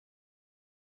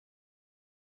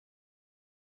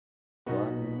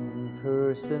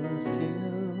person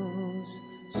feels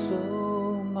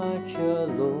so much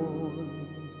alone.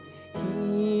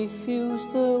 He feels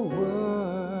the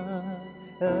world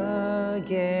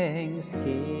against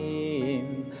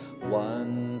him.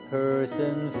 One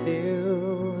person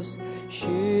feels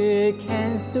she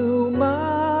can't do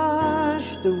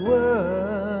much. The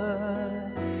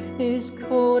world is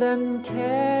cold and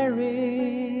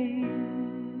caring.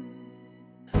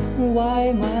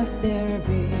 Why must there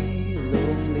be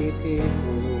lonely people?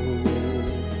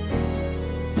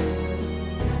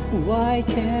 Why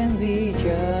can't we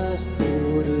just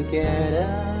pull together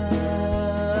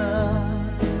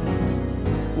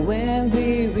when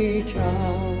we reach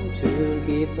out to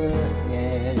give a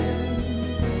hand?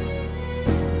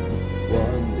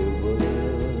 Won't the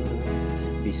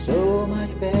world be so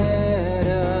much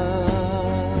better?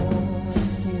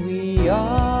 We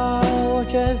are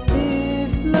just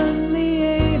differently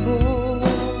able.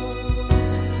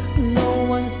 No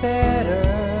one's better,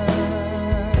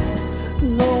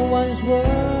 no one's worse.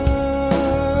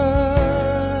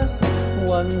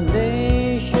 One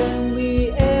nation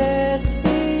we act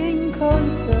in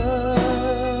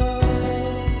concert,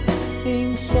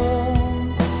 in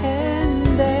song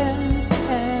and dance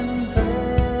and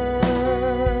verse.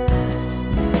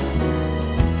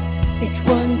 Each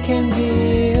one can be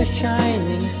a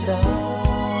shining star.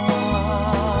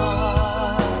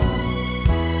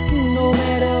 No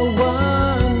matter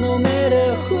what, no matter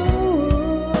who,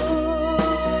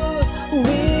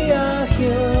 we are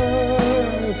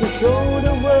here to show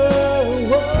the world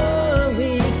what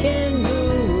we can do.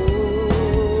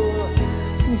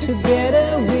 Together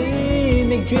we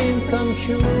make dreams come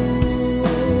true.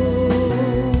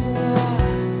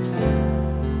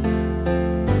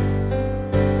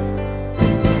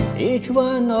 Each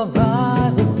one of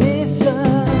us is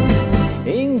different,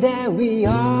 in that we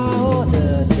are all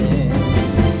the same.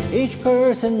 Each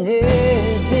person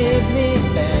is deeply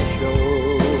special.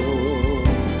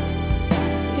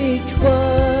 Each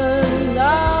one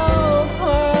our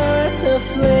hearts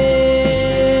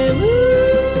aflame.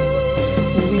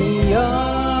 We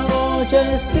are all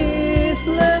just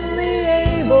differently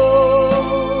able.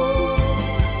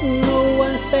 No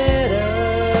one's better,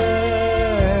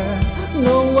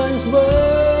 no one's worse.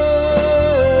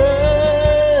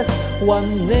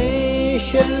 One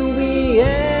nation we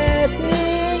act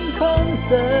in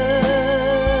concert,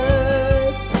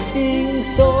 in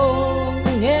song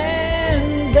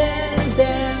and dance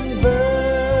and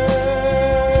verse.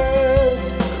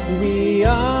 We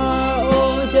are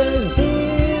all just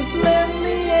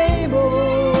differently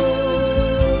able.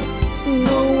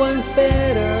 No one's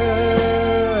better,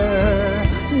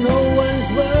 no one's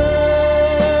worse.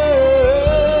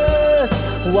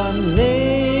 One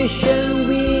nation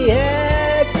we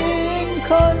act in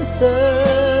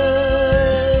concert,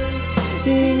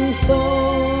 in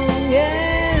song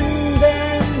and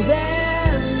dance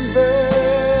and verse.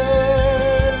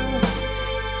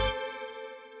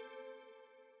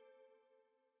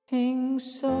 In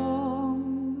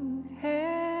song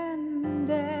and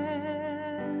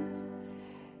dance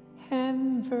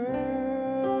and verse.